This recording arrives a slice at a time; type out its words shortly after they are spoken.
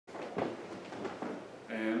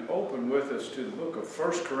and open with us to the book of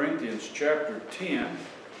 1 Corinthians chapter 10.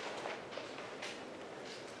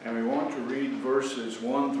 And we want to read verses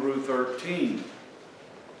 1 through 13.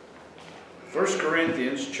 1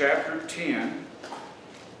 Corinthians chapter 10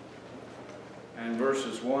 and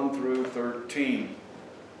verses 1 through 13.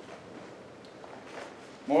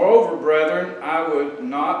 Moreover, brethren, I would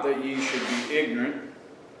not that ye should be ignorant,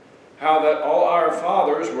 how that all our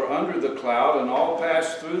fathers were under the cloud, and all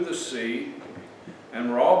passed through the sea, and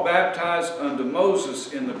were all baptized unto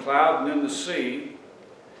Moses in the cloud and in the sea,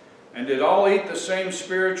 and did all eat the same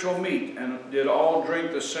spiritual meat, and did all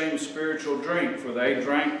drink the same spiritual drink, for they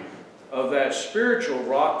drank of that spiritual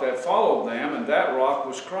rock that followed them, and that rock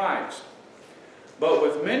was Christ. But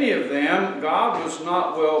with many of them God was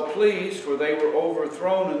not well pleased, for they were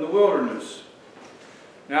overthrown in the wilderness.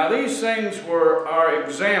 Now these things were our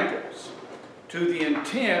examples, to the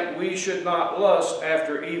intent we should not lust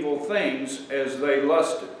after evil things as they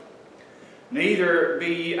lusted. Neither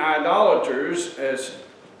be ye idolaters, as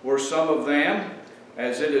were some of them,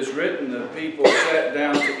 as it is written, the people sat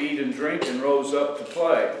down to eat and drink and rose up to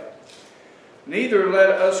play. Neither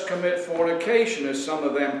let us commit fornication, as some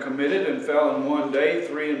of them committed, and fell in one day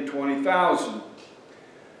 23,000.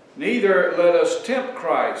 Neither let us tempt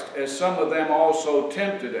Christ, as some of them also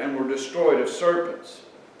tempted, and were destroyed of serpents.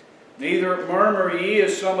 Neither murmur ye,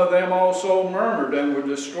 as some of them also murmured, and were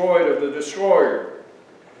destroyed of the destroyer.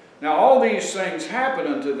 Now all these things happen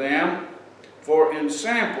unto them for in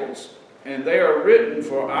samples, and they are written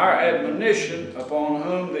for our admonition, upon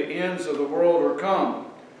whom the ends of the world are come.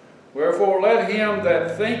 Wherefore let him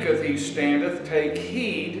that thinketh he standeth take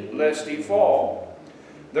heed lest he fall.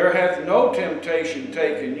 There hath no temptation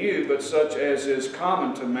taken you, but such as is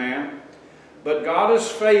common to man. But God is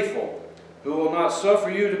faithful, who will not suffer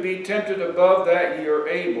you to be tempted above that ye are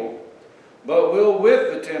able, but will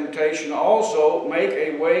with the temptation also make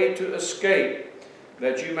a way to escape,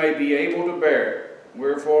 that you may be able to bear it.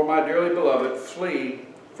 Wherefore, my dearly beloved, flee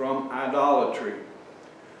from idolatry.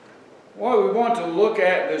 What we want to look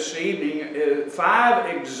at this evening is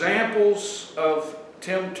 5 examples of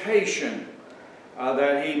temptation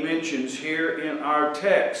that he mentions here in our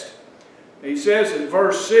text. He says in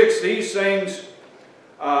verse 6, these things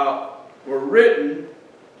were written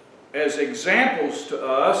as examples to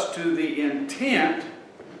us, to the intent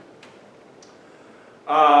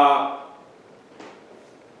that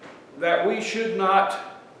we should not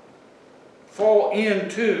fall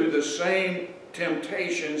into the same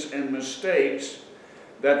temptations and mistakes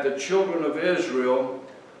that the children of Israel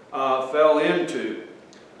fell into.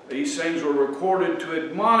 These things were recorded to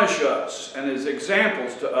admonish us and as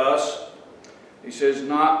examples to us. He says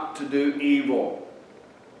not to do evil.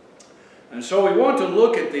 And so we want to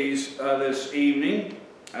look at these this evening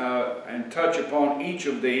and touch upon each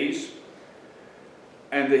of these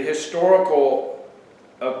and the historical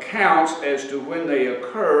accounts as to when they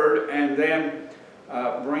occurred, and then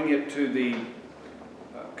bring it to the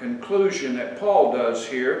conclusion that Paul does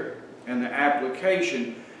here and the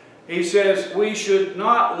application. He says we should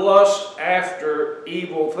not lust after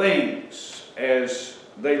evil things as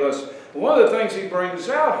they lust. One of the things he brings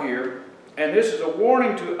out here, and this is a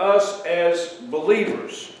warning to us as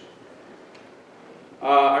believers,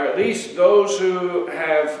 or at least those who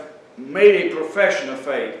have made a profession of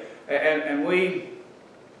faith, and we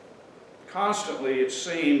constantly, it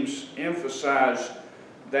seems, emphasize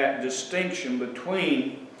that distinction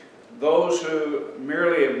between those who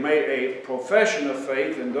merely have made a profession of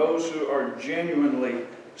faith and those who are genuinely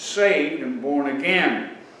saved and born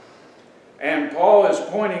again. And Paul is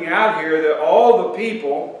pointing out here that all the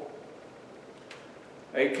people,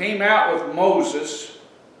 they came out with Moses.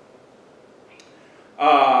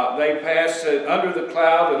 They passed under the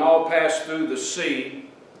cloud and all passed through the sea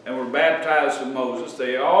and were baptized of Moses.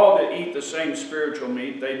 They all did eat the same spiritual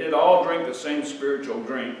meat. They did all drink the same spiritual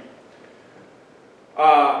drink.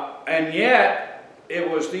 And yet, it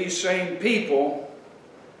was these same people,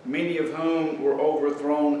 many of whom were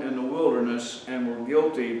overthrown in the wilderness and were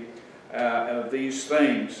guilty of these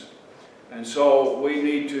things. And so we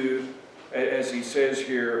need to, as he says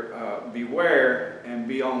here, beware and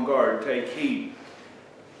be on guard, take heed.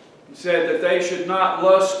 He said that they should not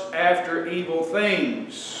lust after evil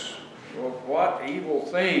things. Well, what evil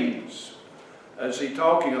things is he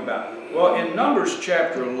talking about? Well, in Numbers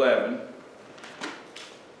chapter 11,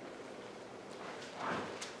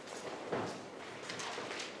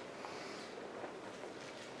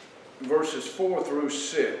 verses 4 through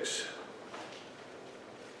 6.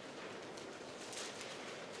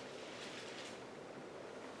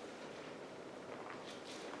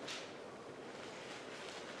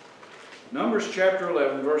 Numbers chapter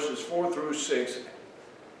 11, verses 4 through 6.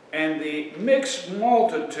 And the mixed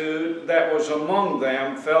multitude that was among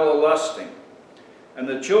them fell a-lusting. And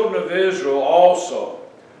the children of Israel also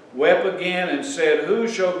wept again and said, Who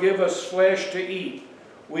shall give us flesh to eat?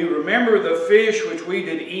 We remember the fish which we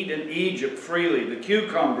did eat in Egypt freely, the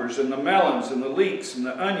cucumbers and the melons and the leeks and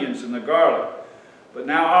the onions and the garlic. But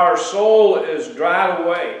now our soul is dried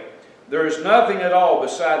away. There is nothing at all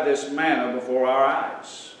beside this manna before our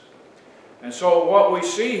eyes. And so what we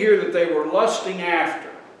see here that they were lusting after.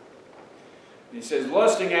 He says,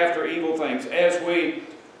 lusting after evil things. As we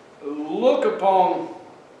look upon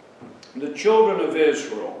the children of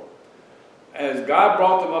Israel, as God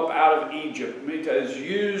brought them up out of Egypt, is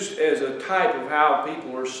used as a type of how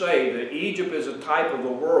people are saved. That Egypt is a type of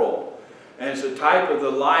the world, and it's a type of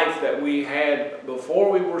the life that we had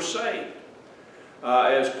before we were saved.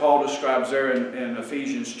 As Paul describes there in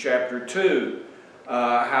Ephesians chapter 2,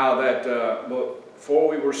 how that before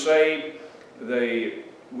we were saved,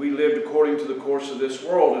 we lived according to the course of this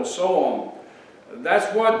world, and so on.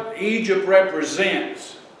 That's what Egypt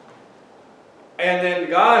represents. And then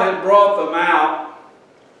God had brought them out,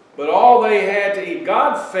 but all they had to eat,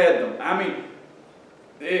 God fed them. I mean,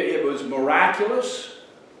 it was miraculous.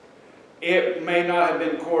 It may not have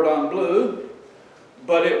been cordon bleu,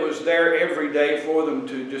 but it was there every day for them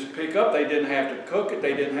to just pick up. They didn't have to cook it.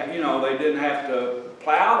 They didn't have, they didn't have to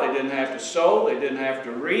plow. They didn't have to sow. They didn't have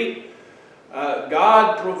to reap.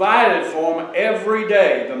 God provided for them every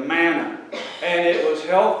day, the manna. And it was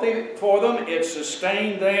healthy for them. It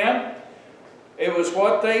sustained them. It was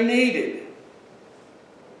what they needed.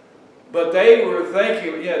 But they were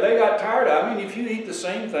thinking, they got tired of it. I mean, if you eat the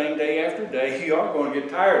same thing day after day, you are going to get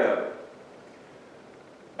tired of it.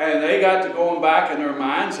 And they got to going back in their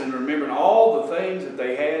minds and remembering all the things that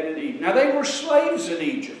they had to eat. Now, they were slaves in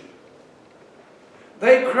Egypt.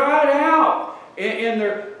 They cried out in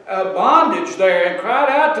their bondage there and cried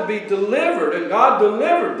out to be delivered, and God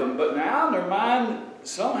delivered them. But now in their mind,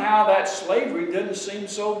 somehow that slavery didn't seem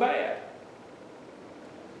so bad.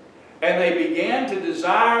 And they began to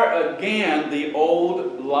desire again the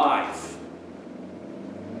old life,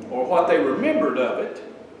 or what they remembered of it.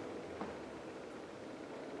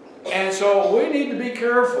 And so we need to be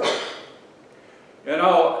careful.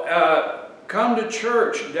 Come to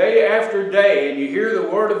church day after day, and you hear the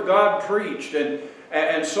Word of God preached,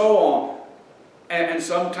 and so on. And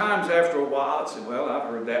sometimes after a while, it's, well, I've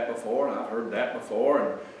heard that before, and I've heard that before,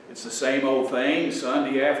 and it's the same old thing,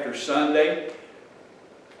 Sunday after Sunday.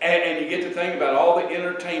 And you get to think about all the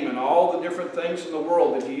entertainment, all the different things in the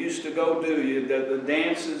world that you used to go do, the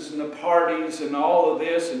dances and the parties and all of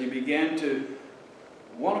this, and you begin to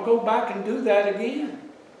want to go back and do that again.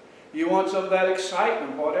 You want some of that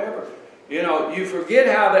excitement, whatever. You forget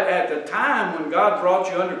how that at the time when God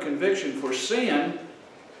brought you under conviction for sin,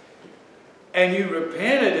 and you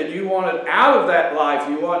repented and you wanted out of that life,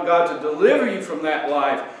 you want God to deliver you from that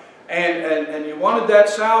life, and you wanted that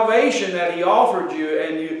salvation that He offered you,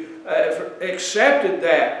 and you accepted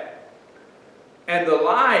that, and the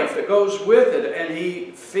life that goes with it, and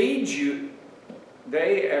He feeds you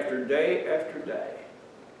day after day after day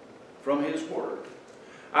from His Word.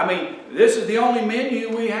 I mean, this is the only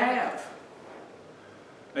menu we have.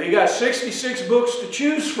 Now, you got 66 books to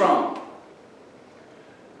choose from.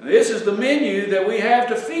 And this is the menu that we have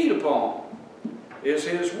to feed upon, is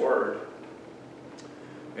His Word.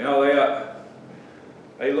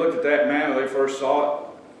 They looked at that manna when they first saw it.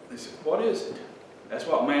 They said, what is it? That's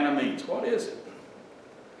what manna means. What is it?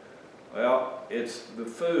 Well, it's the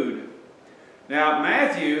food. Now,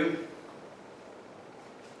 Matthew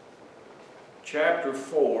chapter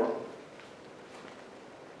 4,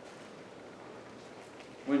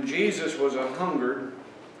 when Jesus was a-hungered,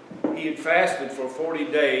 He had fasted for 40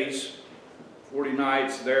 days, 40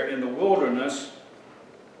 nights there in the wilderness,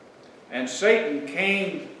 and Satan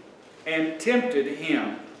came and tempted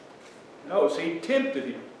Him. Notice, he tempted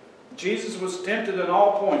Him. Jesus was tempted in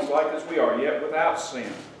all points, like as we are, yet without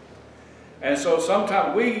sin. And so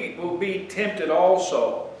sometimes we will be tempted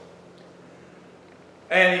also.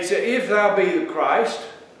 And He said, if thou be the Christ,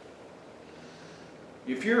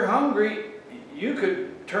 if you're hungry, you could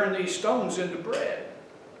turn these stones into bread.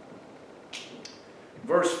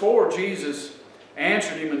 Verse 4, Jesus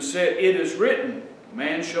answered him and said, it is written,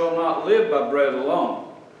 man shall not live by bread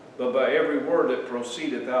alone, but by every word that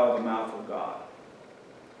proceedeth out of the mouth of God.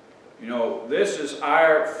 This is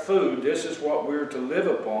our food. This is what we're to live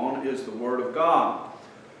upon, is the Word of God.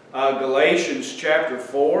 Galatians chapter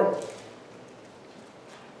 4.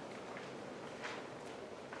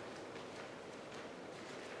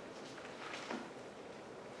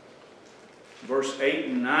 Verse 8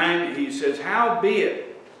 and 9, he says,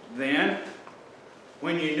 howbeit then,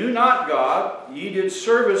 when ye knew not God, ye did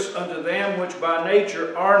service unto them which by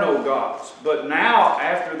nature are no gods. But now,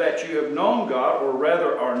 after that you have known God, or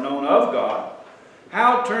rather are known of God,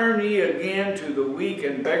 how turn ye again to the weak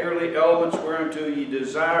and beggarly elements whereunto ye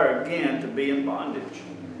desire again to be in bondage?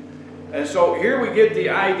 And so here we get the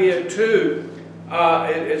idea too.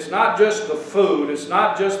 It's not just the food, it's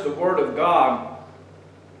not just the Word of God,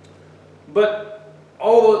 but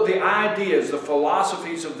all of the ideas, the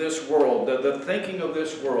philosophies of this world, the thinking of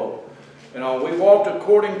this world. You know, we walked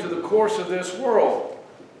according to the course of this world.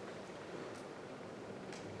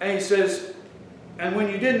 And he says, and when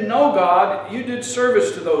you didn't know God, you did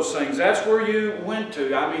service to those things. That's where you went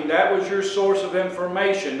to. I mean, that was your source of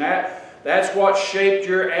information. That's what shaped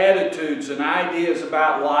your attitudes and ideas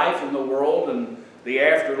about life and the world and the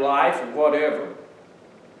afterlife and whatever.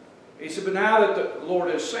 He said, but now that the Lord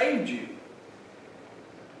has saved you,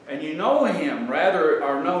 and you know Him, rather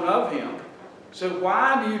are known of Him, so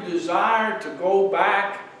why do you desire to go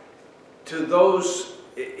back to those,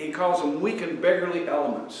 he calls them weak and beggarly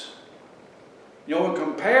elements? You know, when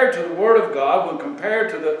compared to the Word of God, when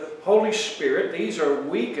compared to the Holy Spirit, these are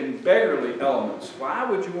weak and beggarly elements. Why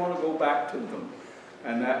would you want to go back to them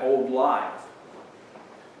and that old life?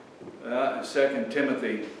 2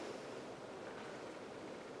 Timothy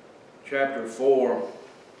chapter 4.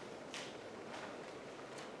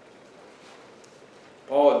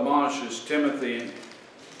 Paul admonishes Timothy,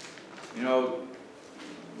 you know,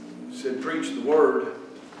 said, preach the Word.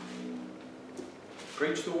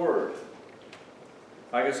 Preach the Word.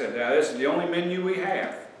 Like I said, now this is the only menu we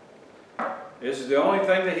have. This is the only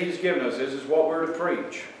thing that He's given us. This is what we're to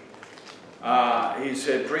preach. He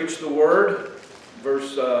said, preach the Word.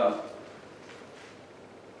 Verse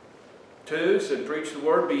 2 said, preach the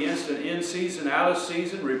Word, be instant in season, out of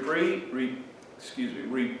season, reprove,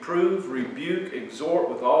 rebuke, exhort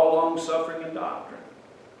with all long-suffering and doctrine.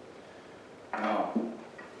 Now,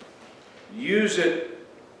 use it,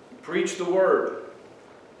 preach the Word.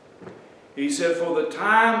 He said, for the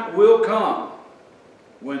time will come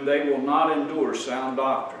when they will not endure sound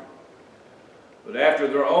doctrine. But after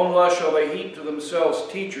their own lust shall they heap to themselves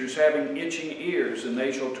teachers having itching ears, and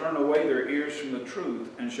they shall turn away their ears from the truth,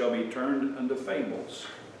 and shall be turned unto fables.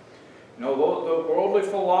 You know, the worldly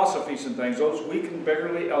philosophies and things, those weak and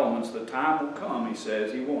beggarly elements, the time will come, he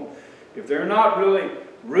says, he won't. If they're not really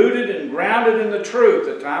rooted and grounded in the truth,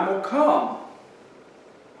 the time will come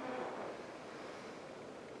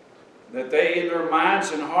that they, in their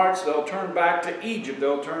minds and hearts, they'll turn back to Egypt,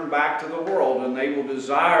 they'll turn back to the world, and they will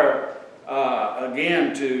desire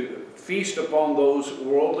again to feast upon those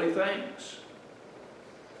worldly things.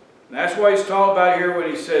 And that's why he's talking about here when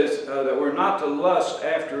he says that we're not to lust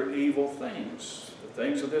after evil things, the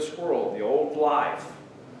things of this world, the old life,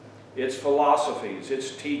 its philosophies,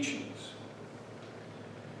 its teachings.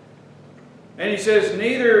 And he says,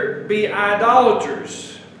 neither be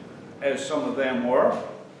idolaters, as some of them were.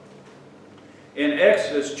 In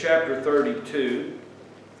Exodus chapter 32,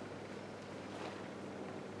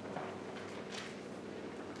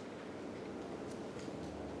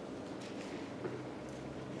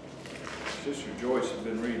 Sister Joyce has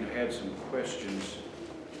been reading, had some questions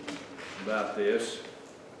about this,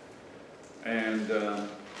 and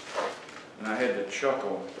I had to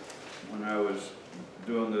chuckle when I was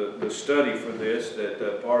doing the study for this,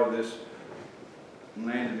 that part of this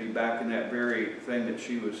landed me back in that very thing that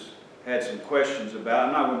she had some questions about.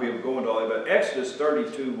 I'm not going to be able to go into all that, but Exodus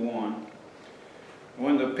 32:1.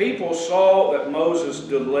 When the people saw that Moses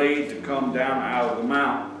delayed to come down out of the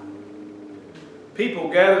mountain, people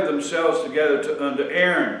gathered themselves together unto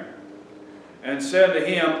Aaron, and said to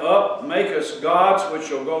him, up, make us gods which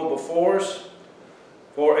shall go before us.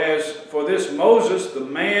 For as for this Moses, the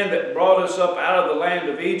man that brought us up out of the land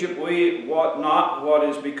of Egypt, we wot not what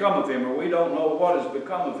is become of him, or we don't know what has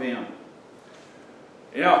become of him.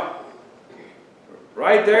 You know,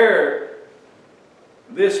 right there,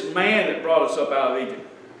 this man that brought us up out of Egypt.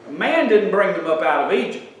 A man didn't bring them up out of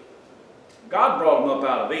Egypt. God brought them up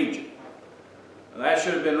out of Egypt. And that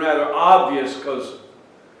should have been rather obvious because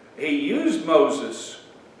he used Moses.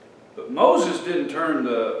 But Moses didn't turn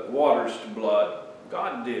the waters to blood.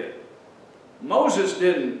 God did. Moses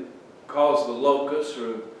didn't cause the locusts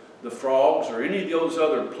or the frogs or any of those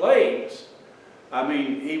other plagues. I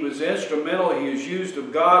mean, he was instrumental. He was used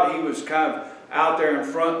of God. He was kind of out there in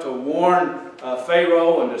front to warn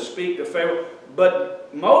Pharaoh and to speak to Pharaoh. But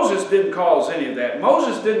Moses didn't cause any of that.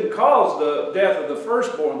 Moses didn't cause the death of the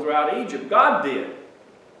firstborn throughout Egypt. God did.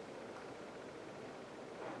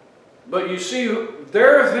 But you see,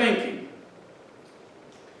 they're thinking.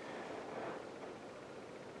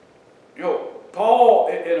 You know, Paul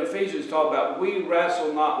in Ephesians talked about, we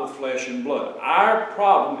wrestle not with flesh and blood. Our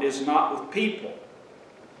problem is not with people.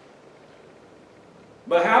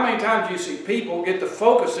 But how many times do you see people get to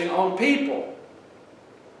focusing on people?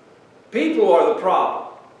 People are the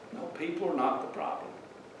problem. No, people are not the problem.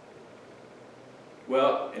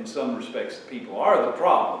 Well, in some respects, people are the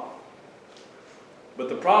problem. But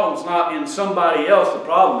the problem's not in somebody else. The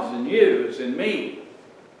problem is in you, it's in me.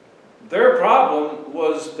 Their problem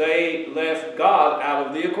was they left God out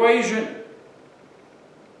of the equation.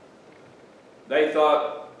 They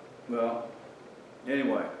thought, well,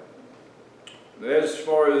 anyway, as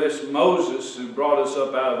far as this Moses who brought us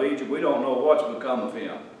up out of Egypt, we don't know what's become of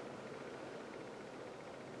him.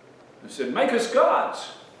 They said, make us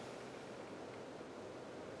gods.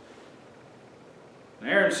 And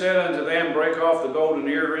Aaron said unto them, break off the golden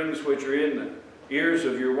earrings which are in the ears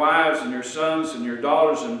of your wives and your sons and your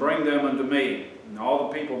daughters, and bring them unto me. And all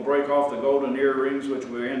the people brake off the golden earrings which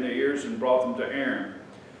were in the ears, and brought them to Aaron.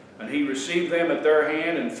 And he received them at their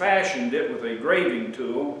hand, and fashioned it with a graving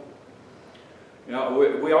tool. You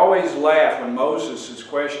know, we always laugh when Moses is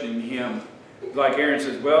questioning him. Like Aaron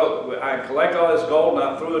says, well, I collect all this gold, and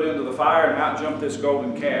I threw it into the fire, and out jumped this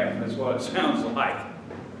golden calf. That's what it sounds like.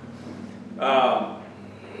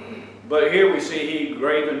 But here we see he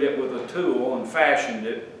graven it with a tool and fashioned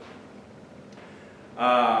it.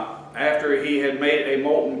 After he had made a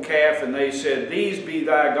molten calf, and they said, these be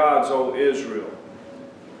thy gods, O Israel.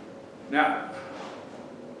 Now,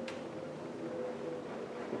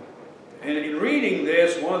 in reading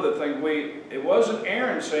this, one of the things it wasn't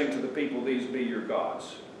Aaron saying to the people, these be your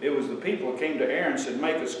gods. It was the people who came to Aaron and said,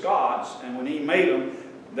 make us gods. And when he made them,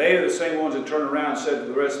 they are the same ones that turned around and said to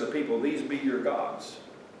the rest of the people, these be your gods.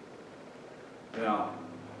 You know,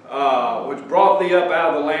 which brought thee up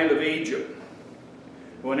out of the land of Egypt.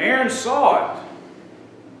 When Aaron saw it,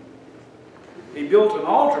 he built an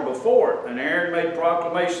altar before it, and Aaron made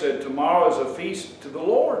proclamation, said, tomorrow is a feast to the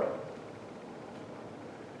Lord.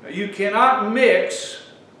 Now, you cannot mix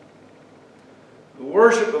the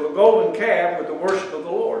worship of a golden calf with the worship of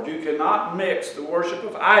the Lord. You cannot mix the worship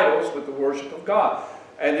of idols with the worship of God.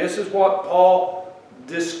 And this is what Paul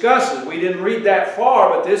discusses. We didn't read that far,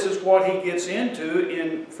 but this is what he gets into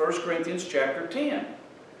in 1 Corinthians chapter 10.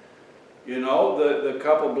 You know, the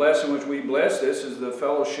cup of blessing which we bless, this is the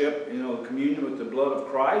fellowship, you know, communion with the blood of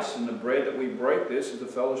Christ, and the bread that we break, this is the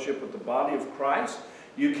fellowship with the body of Christ.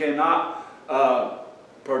 You cannot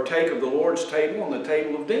partake of the Lord's table and the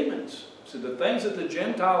table of demons. So the things that the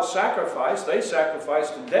Gentiles sacrifice, they sacrifice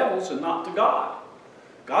to devils and not to God.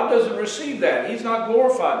 God doesn't receive that. He's not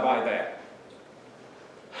glorified by that.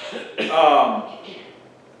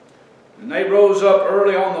 And they rose up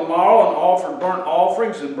early on the morrow and offered burnt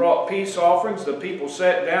offerings and brought peace offerings. The people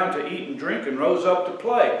sat down to eat and drink and rose up to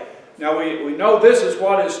play. Now we know this is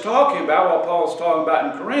what it's talking about, what Paul's talking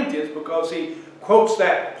about in Corinthians, because he quotes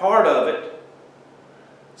that part of it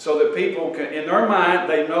so that people can, in their mind,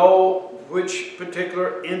 they know which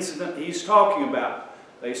particular incident he's talking about.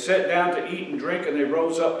 They sat down to eat and drink and they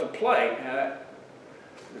rose up to play.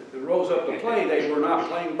 They rose up to play. They were not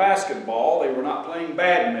playing basketball. They were not playing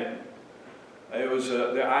badminton. It was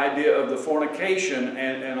the idea of the fornication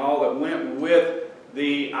and all that went with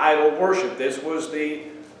the idol worship. This was the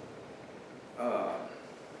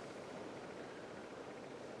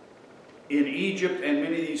in Egypt and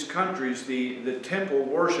many of these countries, the temple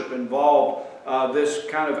worship involved this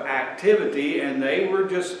kind of activity, and they were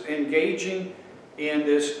just engaging in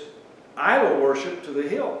this idol worship to the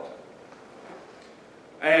hilt.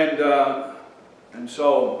 And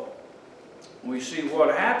so we see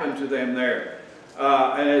what happened to them there.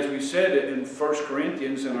 And as we said in 1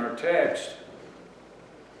 Corinthians in our text,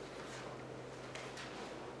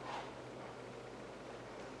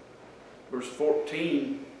 verse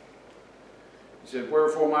 14, he said,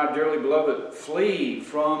 wherefore, my dearly beloved, flee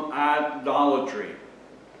from idolatry.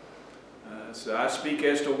 So I speak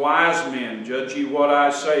as to wise men. Judge ye what I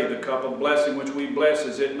say. The cup of blessing which we bless,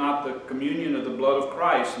 is it not the communion of the blood of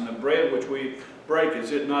Christ? And the bread which we break,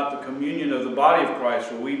 is it not the communion of the body of Christ?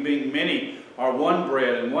 For we being many are one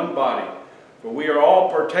bread and one body. For we are all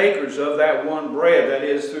partakers of that one bread. That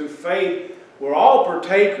is, through faith, we're all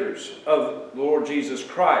partakers of the Lord Jesus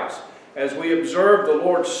Christ. As we observe the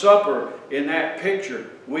Lord's Supper in that picture,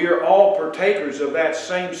 we are all partakers of that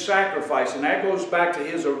same sacrifice. And that goes back to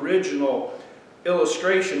his original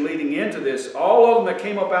illustration leading into this. All of them that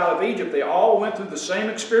came up out of Egypt, they all went through the same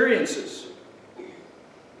experiences.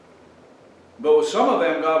 But with some of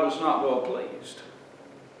them, God was not well pleased.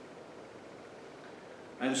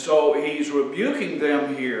 And so he's rebuking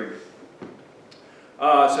them here.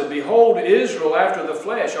 said, behold, Israel after the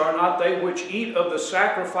flesh, are not they which eat of the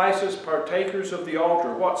sacrifices partakers of the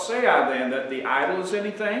altar? What say I then, that the idol is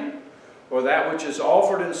anything? Or that which is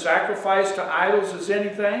offered in sacrifice to idols is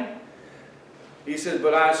anything? He says,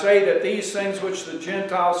 but I say that these things which the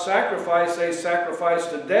Gentiles sacrifice, they sacrifice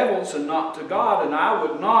to devils and not to God. And I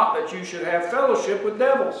would not that you should have fellowship with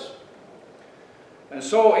devils. And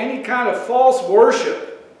so any kind of false worship,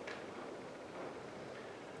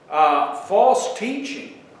 false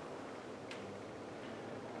teaching,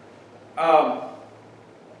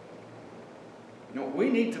 we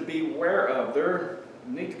need to be aware of.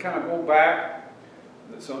 We need to kind of go back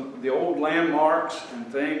the old landmarks and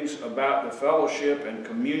things about the fellowship and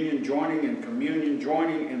communion, joining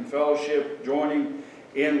in fellowship, joining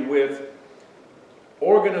in with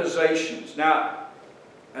organizations. Now,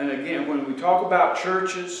 and again, when we talk about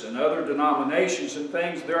churches and other denominations and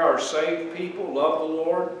things, there are saved people, love the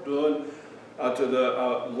Lord, doing to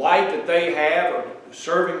the light that they have, or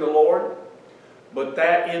serving the Lord. But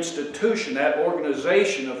that institution, that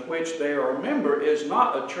organization of which they are a member, is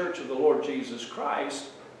not a church of the Lord Jesus Christ.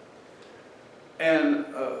 And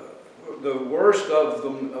the worst of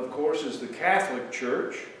them, of course, is the Catholic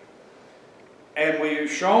Church. And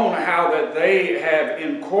we've shown how that they have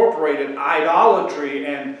incorporated idolatry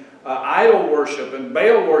and idol worship and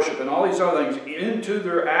Baal worship and all these other things into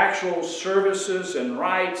their actual services and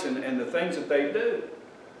rites and the things that they do.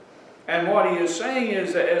 And what he is saying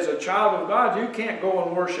is that as a child of God, you can't go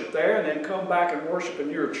and worship there and then come back and worship in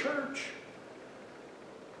your church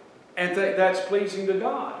and think that's pleasing to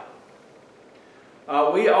God.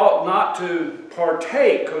 We ought not to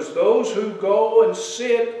partake, because those who go and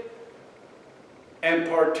sit and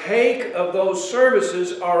partake of those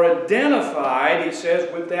services are identified, he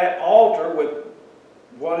says, with that altar, with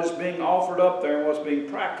what is being offered up there and what's being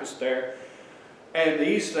practiced there. And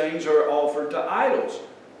these things are offered to idols.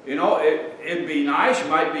 You know, it'd be nice, you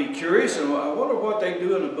might be curious, and I wonder what they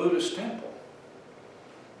do in a Buddhist temple.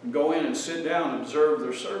 Go in and sit down and observe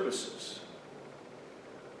their services.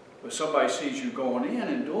 But somebody sees you going in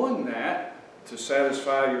and doing that to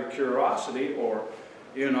satisfy your curiosity, or,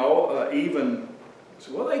 you know, even,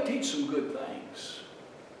 so, well, they teach some good things.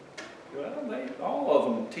 Well, all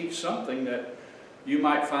of them teach something that you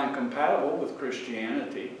might find compatible with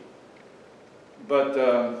Christianity. But,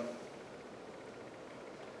 so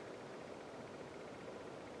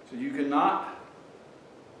you cannot,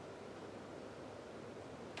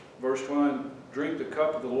 verse 1, drink the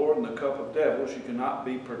cup of the Lord and the cup of devils. You cannot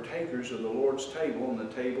be partakers of the Lord's table and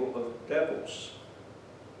the table of devils.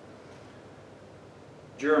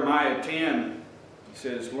 Jeremiah 10, he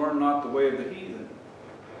says, learn not the way of the heathen.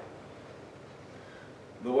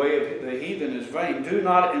 The way of the heathen is vain. Do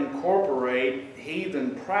not incorporate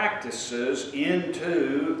heathen practices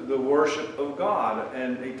into the worship of God.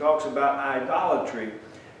 And he talks about idolatry.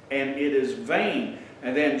 And it is vain.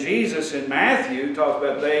 And then Jesus in Matthew talks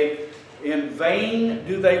about in vain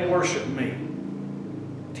do they worship me,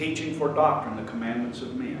 teaching for doctrine the commandments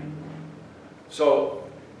of men. So,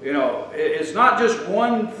 you know, it's not just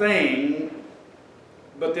one thing,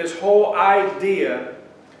 but this whole idea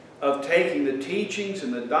of taking the teachings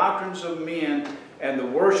and the doctrines of men and the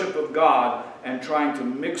worship of God and trying to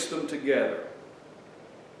mix them together.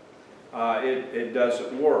 It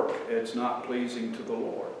doesn't work. It's not pleasing to the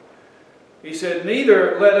Lord. He said,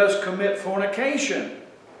 neither let us commit fornication.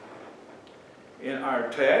 In our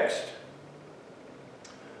text,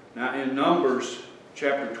 now in Numbers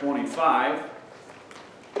chapter 25,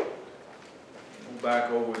 go back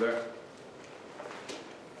over there.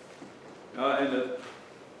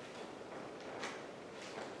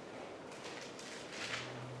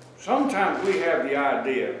 Sometimes we have the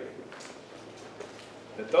idea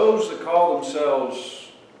that those that call themselves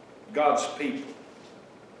God's people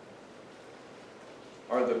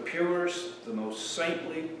are the purest, the most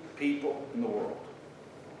saintly people in the world.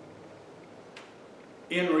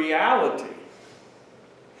 In reality,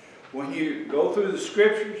 when you go through the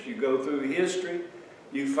scriptures, you go through history,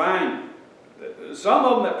 you find that some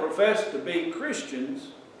of them that profess to be Christians,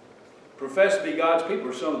 profess to be God's people,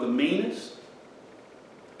 are some of the meanest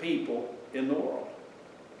people in the world.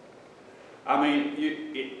 I mean,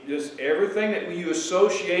 just everything that you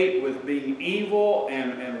associate with being evil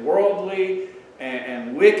and worldly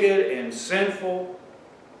and wicked and sinful,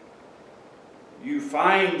 you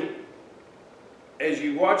find, as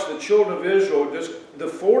you watch the children of Israel, just the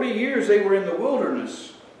 40 years they were in the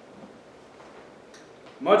wilderness,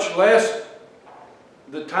 much less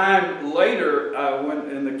the time later when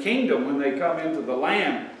in the kingdom when they come into the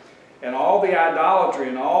land, and all the idolatry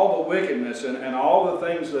and all the wickedness and all the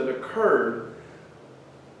things that occurred,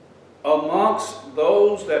 amongst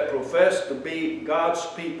those that profess to be God's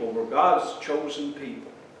people, or God's chosen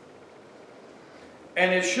people.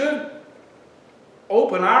 And it should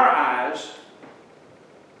open our eyes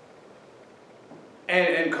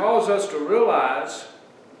and cause us to realize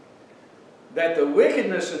that the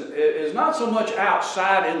wickedness is not so much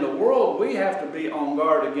outside in the world. We have to be on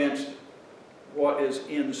guard against what is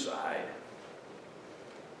inside.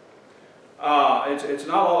 It's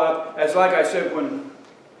not all out. As like I said, when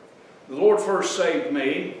the Lord first saved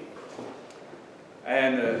me,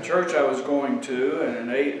 and the church I was going to, and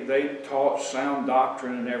they taught sound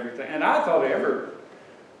doctrine and everything. And I thought I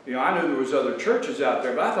knew there was other churches out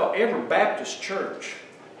there, but I thought every Baptist church,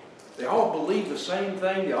 they all believe the same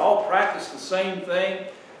thing, they all practice the same thing,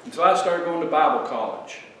 until I started going to Bible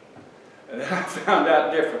college. And then I found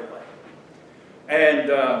out differently. And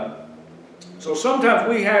so sometimes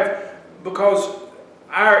we have, because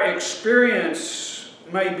our experience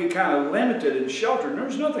may be kind of limited and sheltered.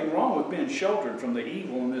 There's nothing wrong with being sheltered from the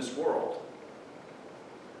evil in this world.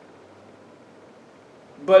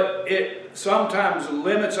 But it sometimes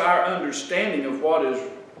limits our understanding of what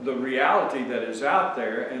is the reality that is out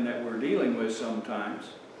there and that we're dealing with sometimes.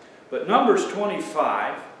 But Numbers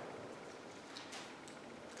 25,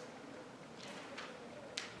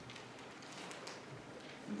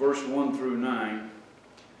 verse 1 through 9.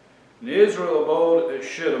 And Israel abode at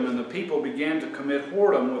Shittim, and the people began to commit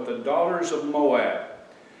whoredom with the daughters of Moab.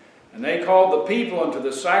 And they called the people unto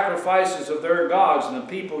the sacrifices of their gods, and the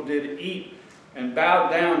people did eat and bowed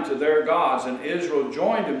down to their gods. And Israel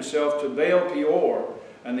joined himself to Baal Peor,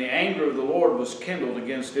 and the anger of the Lord was kindled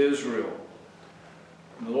against Israel.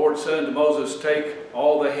 And the Lord said unto Moses, Take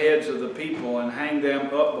all the heads of the people, and hang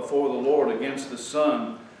them up before the Lord against the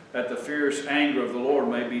sun, that the fierce anger of the Lord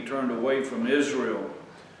may be turned away from Israel.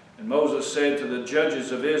 And Moses said to the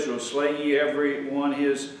judges of Israel, Slay ye every one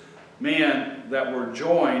his men that were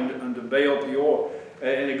joined unto Baal Peor.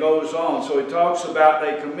 And it goes on. So he talks about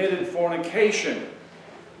they committed fornication.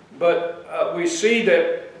 But we see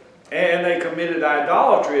that, and they committed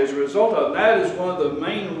idolatry as a result of it. And that is one of the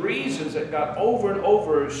main reasons that got over and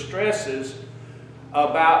over stresses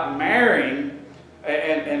about marrying.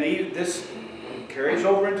 And this carries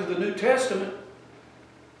over into the New Testament.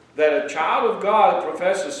 That a child of God that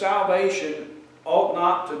professes salvation ought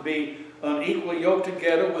not to be unequally yoked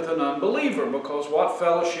together with an unbeliever, because what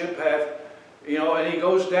fellowship hath, and he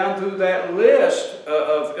goes down through that list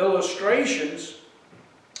of illustrations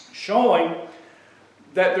showing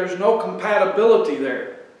that there's no compatibility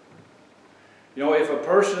there. If a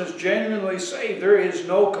person is genuinely saved, there is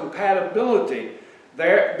no compatibility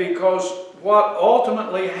there, because what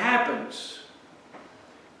ultimately happens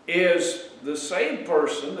is the saved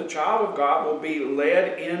person, the child of God, will be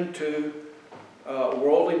led into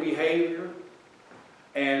worldly behavior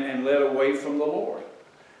and led away from the Lord.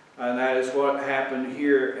 And that is what happened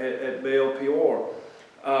here at Baal Peor,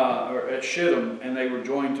 or at Shittim, and they were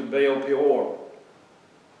joined to Baal Peor.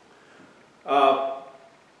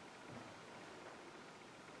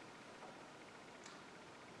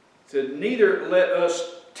 It said, Neither let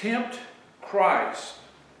us tempt Christ.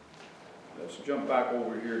 Let's jump back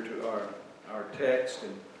over here to our text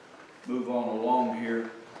and move on along here.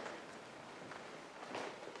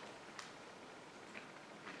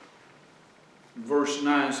 Verse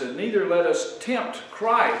 9 said, Neither let us tempt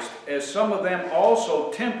Christ, as some of them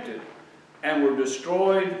also tempted, and were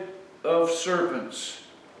destroyed of serpents.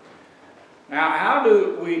 Now, how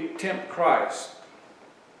do we tempt Christ?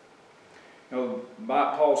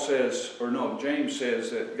 James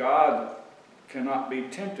says that God cannot be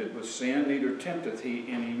tempted with sin, neither tempteth he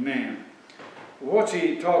any man. What's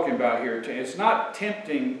he talking about here? It's not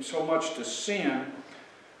tempting so much to sin,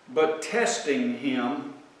 but testing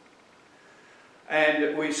him.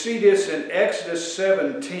 And we see this in Exodus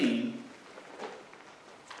 17.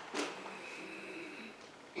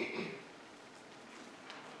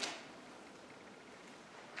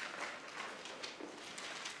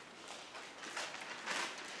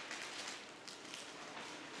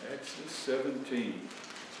 Exodus 17.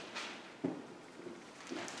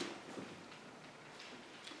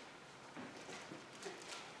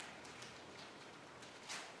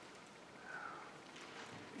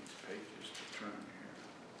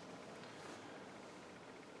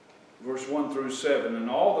 Verse 1 through 7, And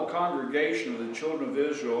all the congregation of the children of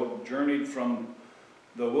Israel journeyed from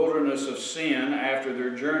the wilderness of Sin after their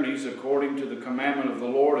journeys according to the commandment of the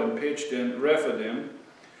Lord, and pitched in Rephidim.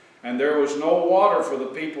 And there was no water for the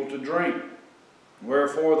people to drink.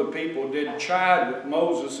 Wherefore the people did chide with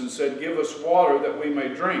Moses, and said, Give us water that we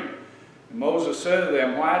may drink. And Moses said to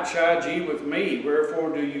them, Why chide ye with me? Wherefore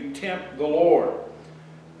do you tempt the Lord?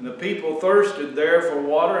 And the people thirsted there for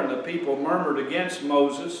water, and the people murmured against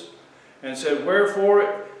Moses, and said,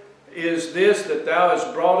 Wherefore is this that thou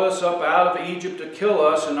hast brought us up out of Egypt to kill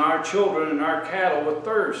us and our children and our cattle with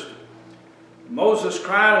thirst? Moses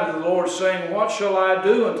cried unto the Lord, saying, What shall I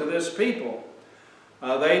do unto this people?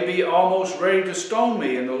 They be almost ready to stone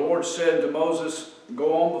me. And the Lord said to Moses,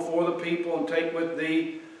 Go on before the people, and take with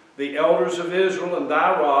thee the elders of Israel, and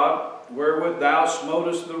thy rod, wherewith thou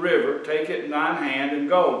smotest the river, take it in thine hand, and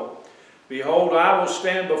go. Behold, I will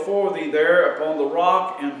stand before thee there upon the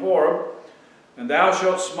rock in Horeb, and thou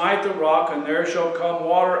shalt smite the rock, and there shall come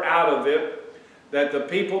water out of it, that the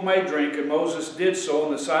people may drink. And Moses did so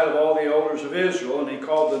in the sight of all the elders of Israel, and he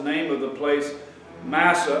called the name of the place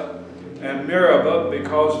Massah and Meribah,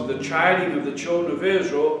 because of the chiding of the children of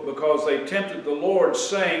Israel, because they tempted the Lord,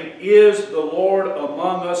 saying, Is the Lord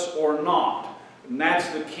among us or not? And that's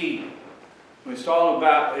the key. He's talking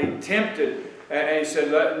about he tempted, and he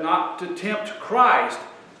said not to tempt Christ.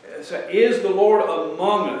 He said, Is the Lord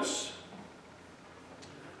among us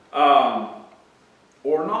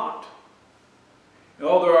or not? You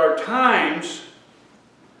know, there are times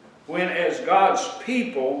when, as God's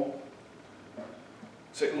people,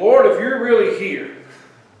 say, Lord, if you're really here,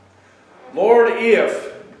 Lord,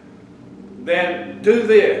 if, then do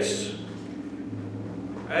this.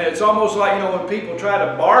 And it's almost like, you know, when people try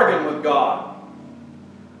to bargain with God.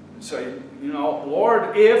 Say, you know,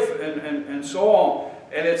 Lord, if, and so on.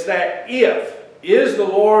 And it's that if. Is the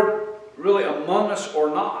Lord really among us or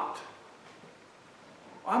not?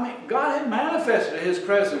 I mean, God had manifested His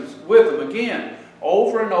presence with them again,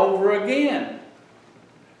 over and over again.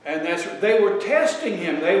 And they were testing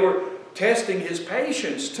Him. They were testing His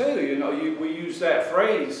patience too. You know, we use that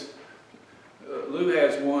phrase. Lou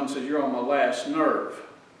has one that says, You're on my last nerve.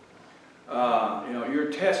 You know,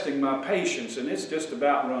 you're testing my patience, and it's just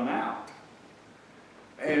about run out.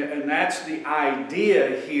 And that's the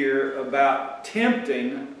idea here about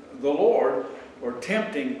tempting the Lord or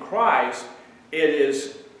tempting Christ. It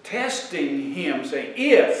is testing Him, saying,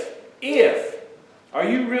 if, are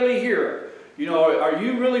you really here? You know, are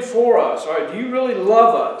you really for us? Or do you really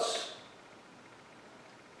love us?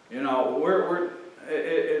 You know,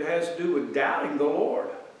 it has to do with doubting the Lord.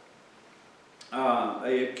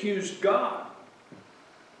 They accused God.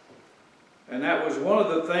 And that was one of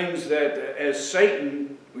the things that, as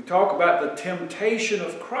Satan, we talk about the temptation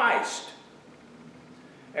of Christ.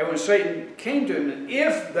 And when Satan came to him,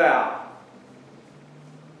 if thou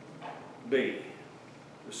be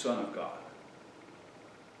the Son of God,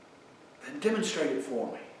 then demonstrate it for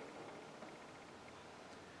me.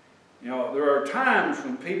 You know, there are times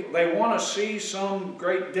when people, they want to see some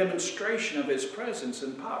great demonstration of His presence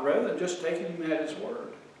and power, rather than just taking Him at His word.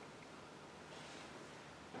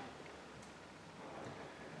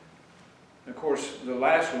 Of course, the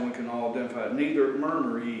last one we can all identify, neither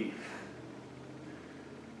murmur ye.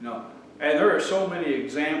 You know, and there are so many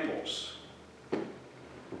examples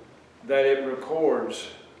that it records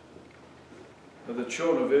of the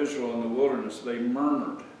children of Israel in the wilderness. They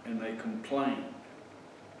murmured and they complained.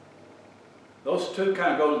 Those two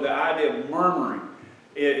kind of go to the idea of murmuring.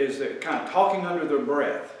 It is kind of talking under their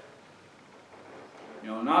breath. You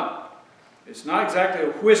know, it's not exactly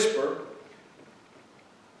a whisper.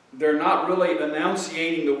 They're not really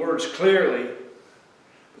enunciating the words clearly,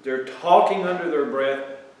 but they're talking under their breath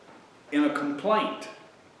in a complaint.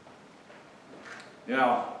 You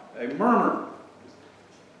know, they murmur.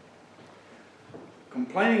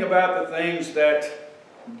 Complaining about the things that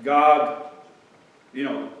God, you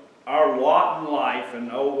know, our lot in life,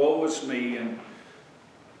 and oh, woe is me,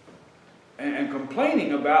 and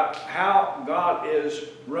complaining about how God is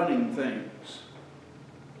running things.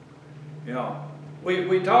 You know,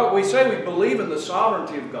 we say we believe in the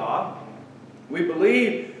sovereignty of God. We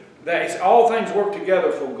believe that all things work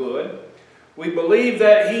together for good. We believe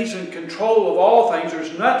that He's in control of all things.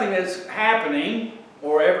 There's nothing that's happening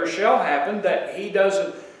or ever shall happen that He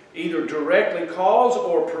doesn't either directly cause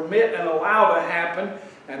or permit and allow to happen.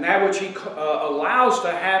 And that which He allows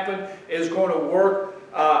to happen is going to work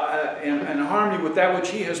in harmony with that which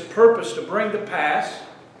He has purposed to bring to pass.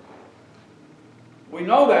 We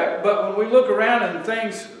know that, but when we look around and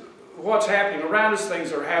things, what's happening around us,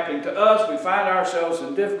 things are happening to us, we find ourselves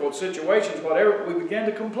in difficult situations, whatever, we begin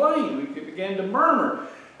to complain, we begin to murmur,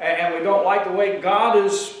 and we don't like the way God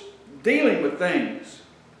is dealing with things.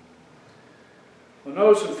 Well,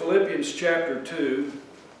 notice in Philippians chapter 2,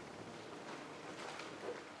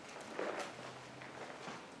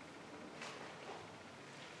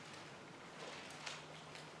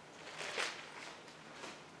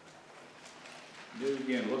 do it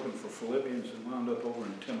again, looking for Philippians and wound up over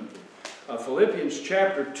in Timothy. Philippians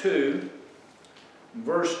chapter 2,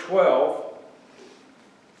 verse 12.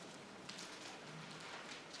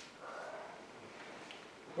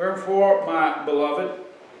 Wherefore, my beloved,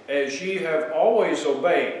 as ye have always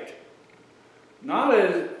obeyed, not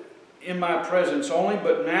as in my presence only,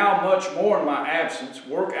 but now much more in my absence,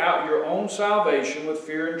 work out your own salvation with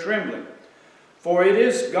fear and trembling. For it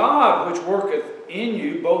is God which worketh in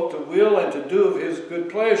you both to will and to do of his good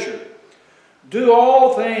pleasure. Do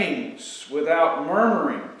all things without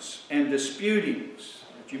murmurings and disputings,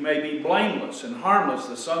 that you may be blameless and harmless,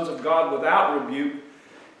 the sons of God without rebuke,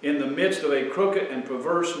 in the midst of a crooked and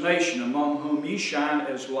perverse nation, among whom ye shine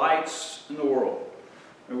as lights in the world.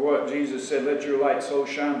 And what Jesus said, let your light so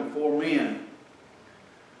shine before men,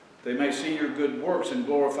 they may see your good works and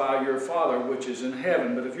glorify your Father which is in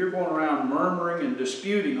heaven. But if you're going around murmuring and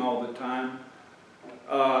disputing all the time,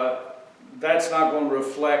 that's not going to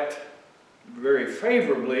reflect very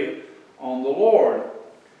favorably on the Lord.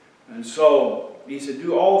 And so he said,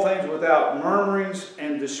 do all things without murmurings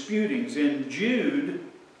and disputings. In Jude,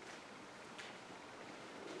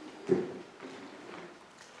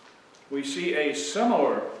 we see a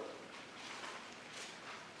similar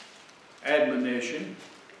admonition.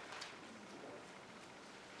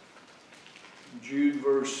 Jude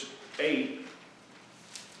verse 8.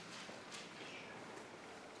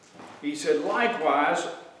 He said, likewise,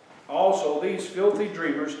 also these filthy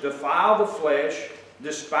dreamers defile the flesh,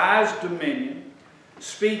 despise dominion,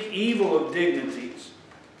 speak evil of dignities.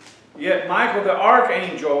 Yet Michael the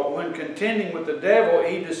archangel, when contending with the devil,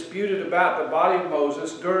 he disputed about the body of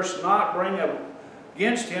Moses, durst not bring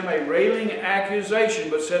against him a railing accusation,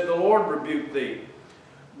 but said, the Lord rebuke thee.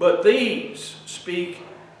 But these speak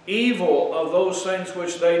evil of those things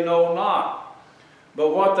which they know not.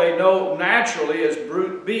 But what they know naturally as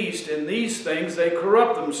brute beasts, in these things they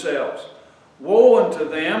corrupt themselves. Woe unto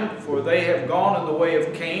them, for they have gone in the way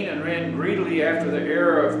of Cain, and ran greedily after the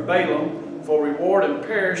error of Balaam for reward, and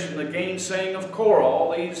perished in the gainsaying of Korah.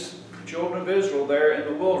 All these children of Israel there in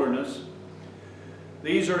the wilderness.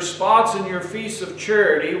 These are spots in your feasts of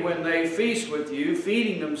charity, when they feast with you,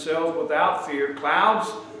 feeding themselves without fear. Clouds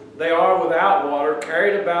they are without water,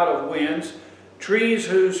 carried about of winds. Trees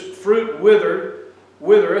whose fruit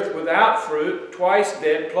withereth without fruit, twice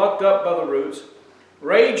dead, plucked up by the roots.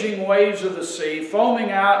 Raging waves of the sea,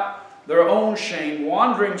 foaming out their own shame.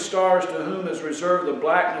 Wandering stars, to whom is reserved the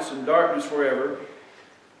blackness and darkness forever.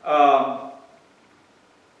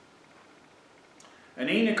 And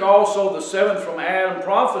Enoch also, the seventh from Adam,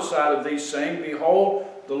 prophesied of these, saying, behold,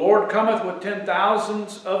 the Lord cometh with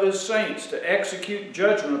 10,000s of his saints, to execute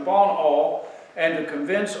judgment upon all, and to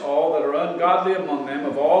convince all that are ungodly among them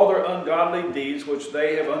of all their ungodly deeds which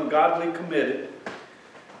they have ungodly committed,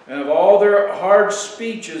 and of all their hard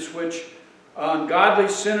speeches which ungodly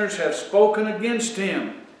sinners have spoken against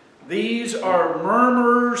him. These are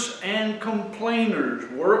murmurers and complainers,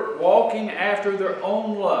 walking after their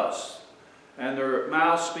own lusts, and their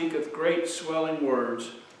mouth speaketh great swelling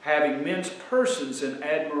words, having men's persons in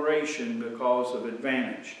admiration because of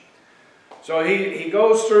advantage. So he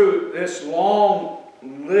goes through this long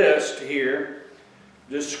list here,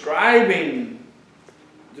 describing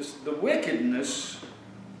just the wickedness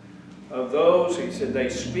of those. He said they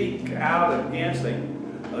speak out against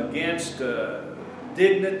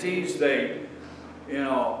dignities.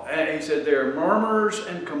 And he said they're murmurers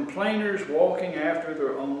and complainers, walking after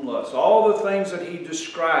their own lusts. All the things that he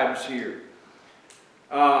describes here.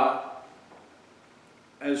 And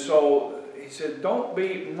so he said, don't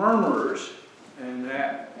be murmurers, and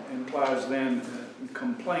that implies then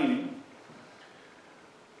complaining.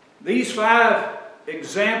 These 5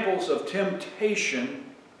 examples of temptation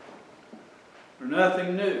are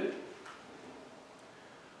nothing new.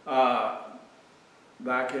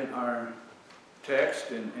 Back in our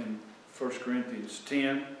text in 1 Corinthians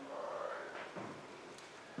 10,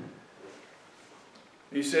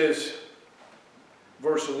 he says,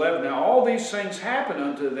 verse 11, now all these things happen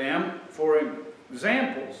unto them for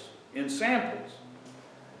examples, in samples,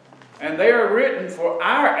 and they are written for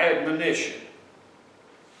our admonition.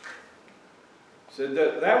 So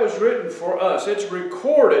that was written for us. It's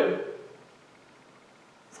recorded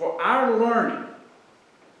for our learning.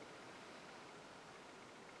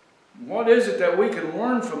 What is it that we can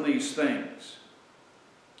learn from these things?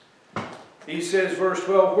 He says, verse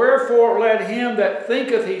 12, wherefore let him that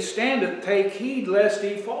thinketh he standeth take heed lest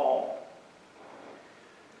he fall.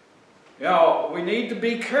 We need to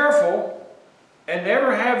be careful and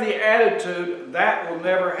never have the attitude, that will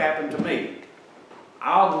never happen to me.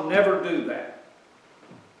 I'll never do that.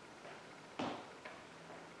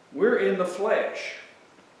 We're in the flesh.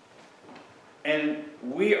 And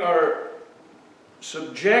we are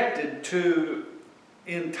subjected to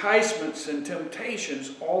enticements and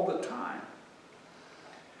temptations all the time.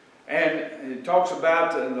 And it talks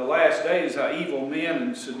about in the last days how evil men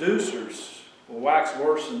and seducers will wax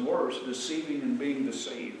worse and worse, deceiving and being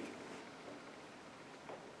deceived.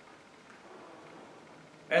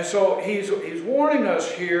 And so he's warning us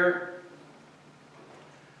here,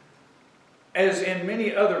 as in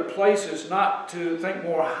many other places, not to think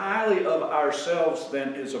more highly of ourselves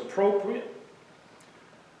than is appropriate.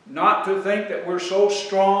 Not to think that we're so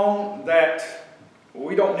strong that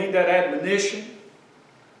we don't need that admonition.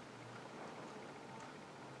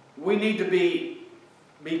 We need to be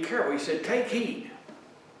careful. He said, take heed,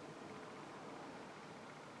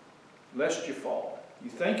 lest you fall. You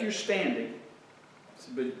think you're standing,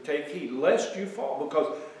 but take heed, lest you fall.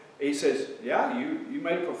 Because he says, yeah, you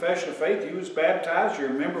made a profession of faith. You was baptized. You're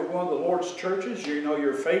a member of one of the Lord's churches. You know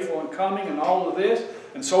you're faithful in coming and all of this.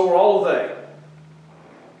 And so were all of they.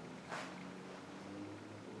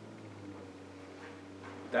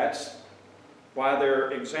 That's why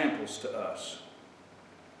they're examples to us.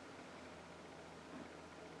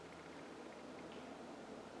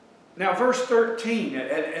 Now, verse 13,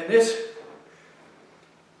 and this,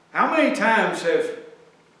 how many times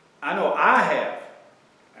I know I have,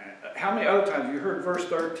 how many other times have you heard verse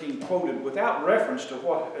 13 quoted without reference to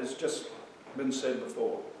what has just been said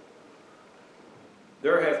before?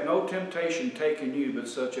 There hath no temptation taken you but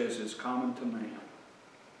such as is common to man.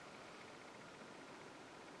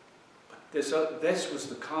 This was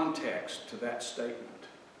the context to that statement.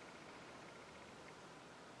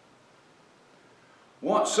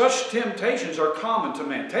 Such temptations are common to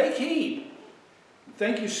man. Take heed.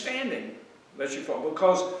 Think you standing, lest you fall.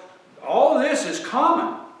 Because all this is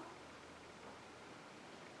common.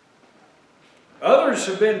 Others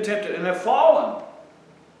have been tempted and have fallen.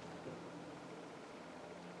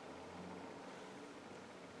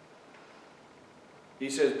 He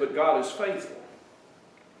says, but God is faithful.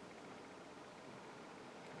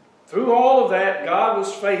 Through all of that, God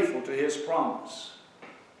was faithful to His promise.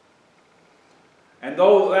 And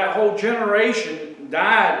though that whole generation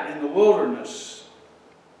died in the wilderness,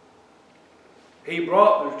 He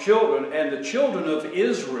brought their children, and the children of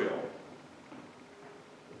Israel,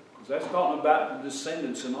 because that's talking about the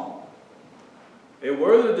descendants and all. They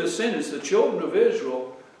were the descendants, the children of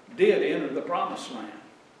Israel did enter the promised land.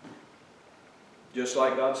 Just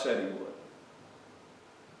like God said He would.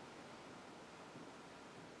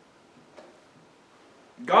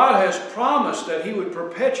 God has promised that He would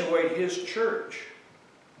perpetuate His church.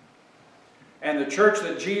 And the church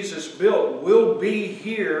that Jesus built will be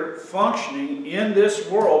here functioning in this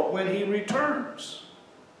world when He returns.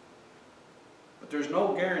 But there's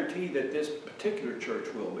no guarantee that this particular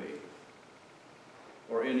church will be,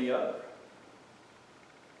 or any other.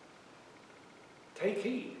 Take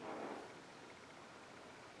heed.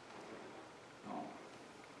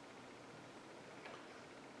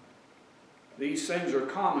 These things are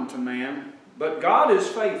common to man, but God is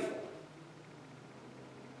faithful,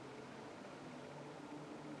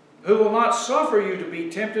 who will not suffer you to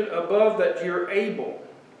be tempted above that you're able,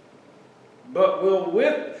 but will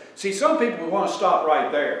with... See, some people want to stop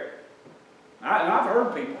right there. And I've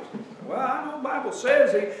heard people, well, I know the Bible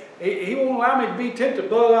says He won't allow me to be tempted,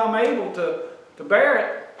 but I'm able to bear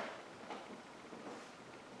it.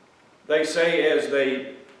 They say as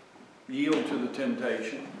they yield to the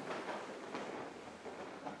temptation.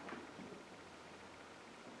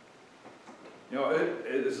 You know,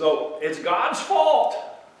 as though it's God's fault.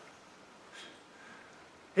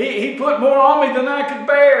 He put more on me than I could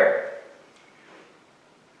bear.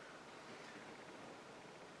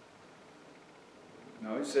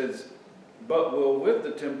 No, He says, but will with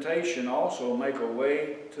the temptation also make a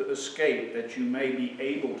way to escape that you may be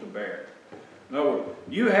able to bear. In other words,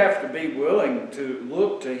 you have to be willing to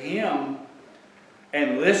look to Him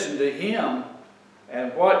and listen to Him.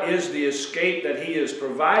 And what is the escape that He has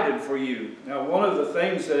provided for you? Now, one of the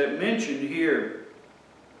things that it mentioned here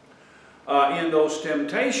in those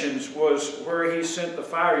temptations was where He sent the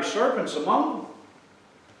fiery serpents among them.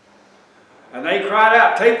 And they cried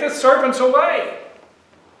out, take the serpents away.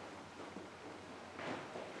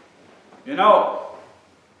 You know,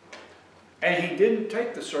 and He didn't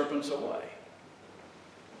take the serpents away.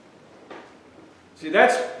 See,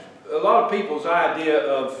 that's a lot of people's idea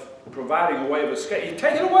of providing a way of escape. You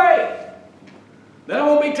take it away. Then I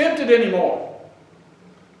won't be tempted anymore.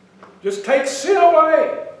 Just take sin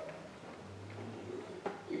away.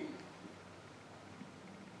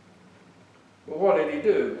 Well, what did He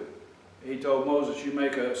do? He told Moses, you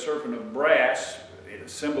make a serpent of brass,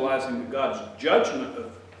 symbolizing God's judgment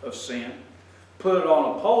of sin. put it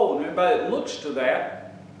on a pole, and everybody that looks to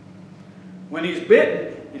that, when he's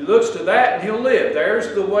bitten, he looks to that and he'll live.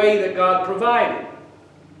 There's the way that God provided.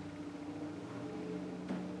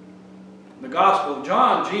 In the Gospel of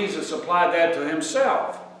John, Jesus applied that to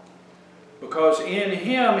himself. Because in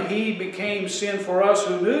him he became sin for us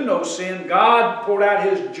who knew no sin. God poured out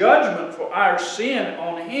his judgment for our sin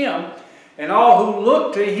on him. And all who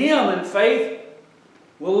look to him in faith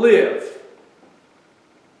will live.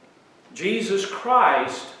 Jesus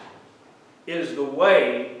Christ is the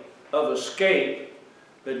way of escape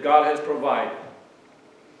that God has provided.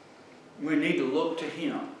 We need to look to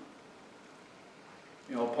him.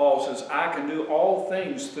 You know, Paul says, I can do all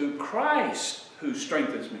things through Christ who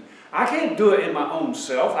strengthens me. I can't do it in my own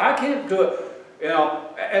self. I can't do it, you know,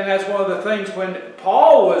 and that's one of the things when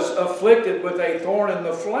Paul was afflicted with a thorn in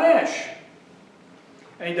the flesh.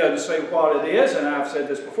 And he doesn't say what it is, and I've said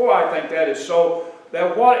this before, I think that is so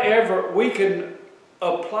that whatever, we can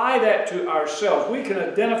apply that to ourselves. We can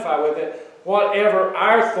identify with it, whatever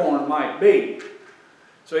our thorn might be.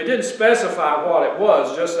 So he didn't specify what it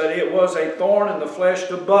was, just that it was a thorn in the flesh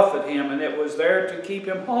to buffet him, and it was there to keep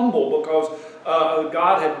him humble because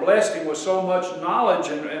God had blessed him with so much knowledge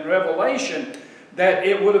and revelation that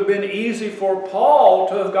it would have been easy for Paul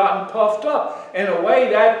to have gotten puffed up. In a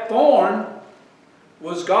way, that thorn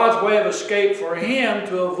was God's way of escape for him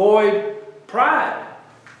to avoid pride.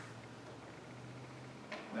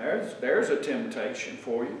 There's a temptation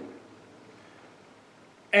for you.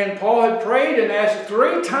 And Paul had prayed and asked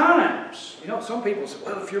 3 times. You know, some people say,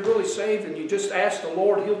 well, if you're really saved and you just ask the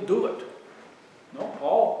Lord, he'll do it. No,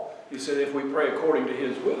 Paul, he said, if we pray according to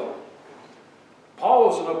his will. Paul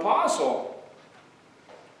was an apostle,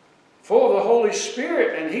 full of the Holy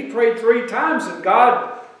Spirit, and he prayed 3 times, and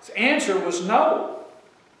God's answer was no.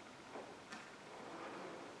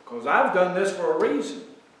 Because I've done this for a reason,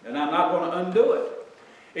 and I'm not going to undo it.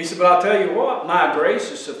 He said, but I'll tell you what, my grace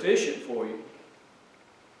is sufficient for you.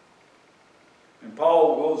 And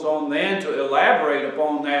Paul goes on then to elaborate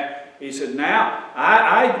upon that. He said, now,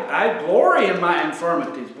 I glory in my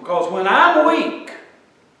infirmities, because when I'm weak,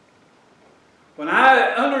 when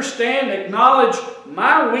I understand, acknowledge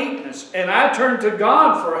my weakness, and I turn to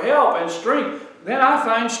God for help and strength, then I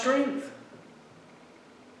find strength.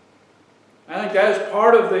 I think that is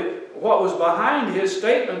part of what was behind his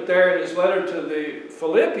statement there in his letter to the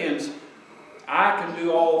Philippians. I can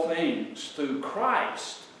do all things through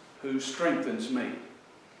Christ who strengthens me.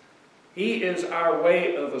 He is our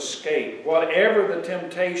way of escape. Whatever the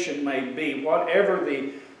temptation may be, whatever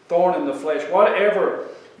the thorn in the flesh, whatever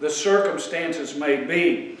the circumstances may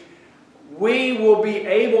be, we will be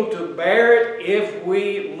able to bear it if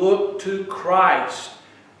we look to Christ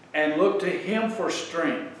and look to him for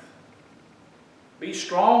strength. Be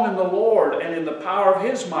strong in the Lord and in the power of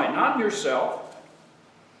his might, not in yourself,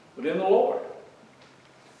 but in the Lord.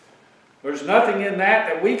 There's nothing in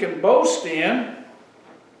that we can boast in,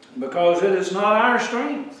 because it is not our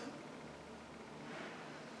strength.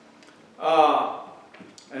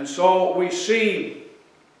 And so we see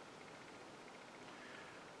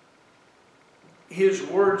his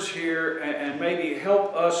words here and maybe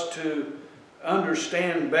help us to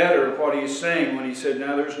understand better what he's saying when he said,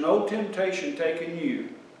 now there's no temptation taken you,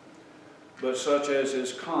 but such as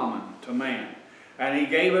is common to man. And he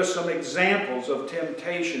gave us some examples of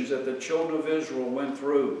temptations that the children of Israel went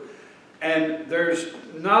through. And there's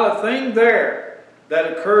not a thing there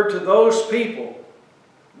that occurred to those people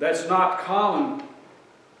that's not common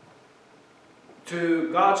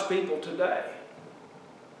to God's people today.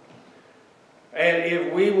 And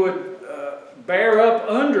if we would bear up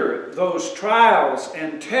under those trials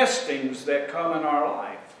and testings that come in our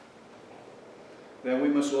life, then we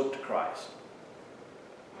must look to Christ.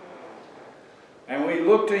 And we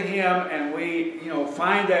look to him and we,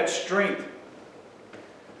 find that strength.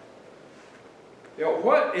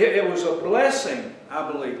 It was a blessing,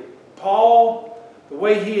 I believe. Paul, the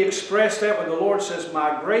way he expressed that when the Lord says,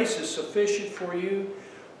 my grace is sufficient for you,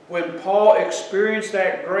 when Paul experienced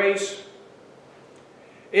that grace,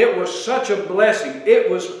 it was such a blessing.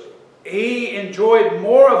 He enjoyed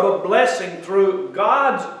more of a blessing through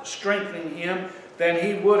God's strengthening him than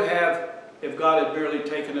he would have if God had merely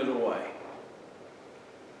taken it away.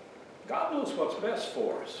 God knows what's best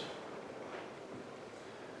for us.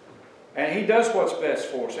 And he does what's best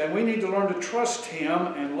for us. And we need to learn to trust him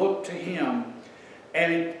and look to him.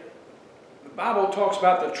 And the Bible talks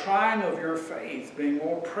about the trying of your faith being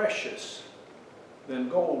more precious than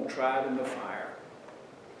gold tried in the fire.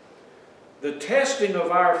 The testing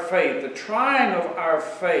of our faith, the trying of our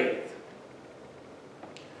faith,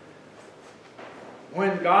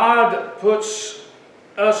 when God puts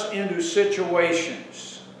us into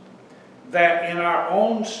situations that in our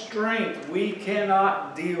own strength we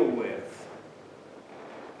cannot deal with.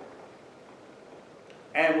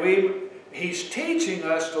 And He's teaching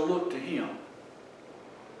us to look to Him.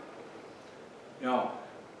 You know,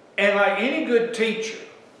 and like any good teacher,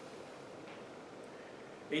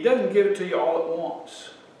 He doesn't give it to you all at once.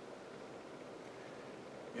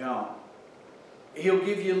 You know, He'll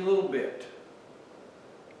give you a little bit.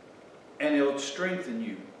 And He'll strengthen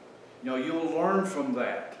you. You know, you'll learn from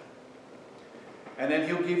that. And then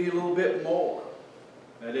He'll give you a little bit more.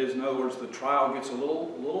 That is, in other words, the trial gets a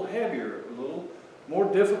little heavier, a little more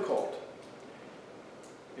difficult.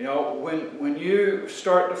 You know, when you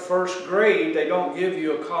start the first grade, they don't give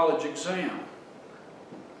you a college exam.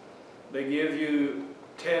 They give you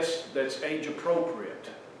tests that's age appropriate.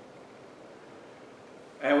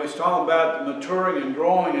 And we was talking about maturing and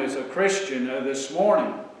growing as a Christian this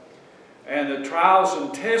morning. And the trials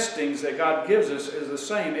and testings that God gives us is the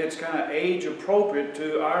same. It's kind of age appropriate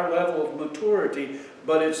to our level of maturity,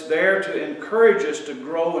 but it's there to encourage us to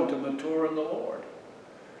grow and to mature in the Lord.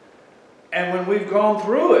 And when we've gone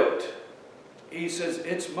through it, He says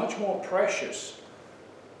it's much more precious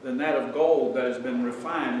than that of gold that has been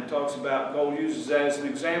refined. He talks about gold, uses that as an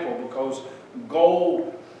example, because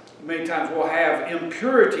gold many times will have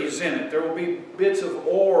impurities in it. There will be bits of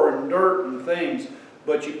ore and dirt and things,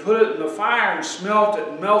 but you put it in the fire and smelt it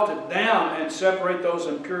and melt it down and separate those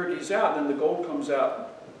impurities out, then the gold comes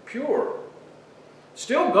out pure.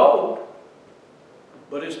 Still gold,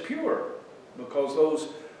 but it's pure because those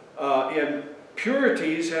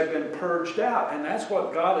impurities have been purged out. And that's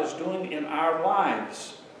what God is doing in our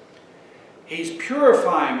lives. He's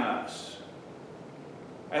purifying us.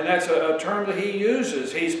 And that's a term that He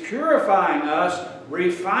uses. He's purifying us,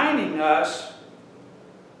 refining us,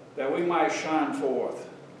 that we might shine forth.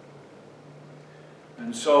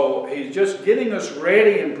 And so He's just getting us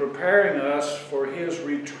ready and preparing us for His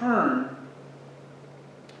return,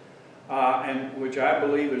 and which I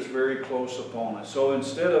believe is very close upon us. So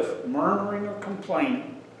instead of murmuring or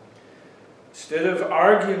complaining, instead of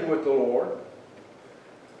arguing with the Lord,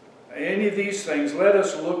 any of these things, let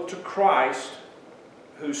us look to Christ,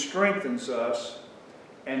 who strengthens us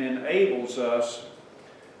and enables us,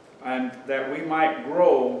 and that we might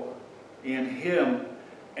grow in Him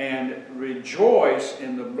and rejoice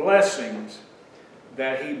in the blessings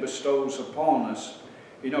that He bestows upon us.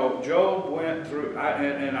 You know, Job went through,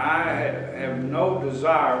 and I have no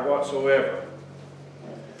desire whatsoever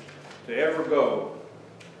to ever go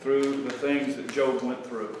through the things that Job went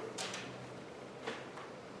through.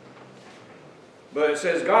 But it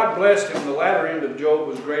says, God blessed him. The latter end of Job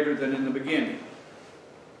was greater than in the beginning.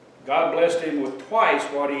 God blessed him with twice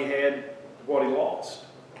what he had, what he lost.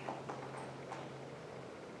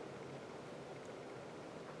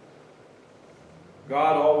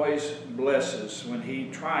 God always blesses when He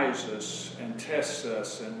tries us and tests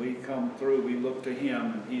us, and we come through, we look to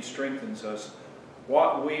Him, and He strengthens us.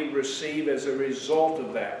 What we receive as a result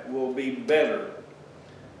of that will be better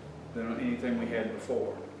than anything we had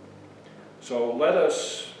before. So let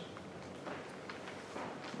us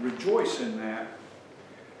rejoice in that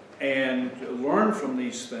and learn from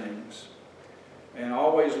these things, and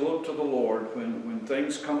always look to the Lord. When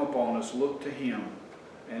things come upon us, look to Him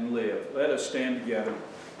and live. Let us stand together.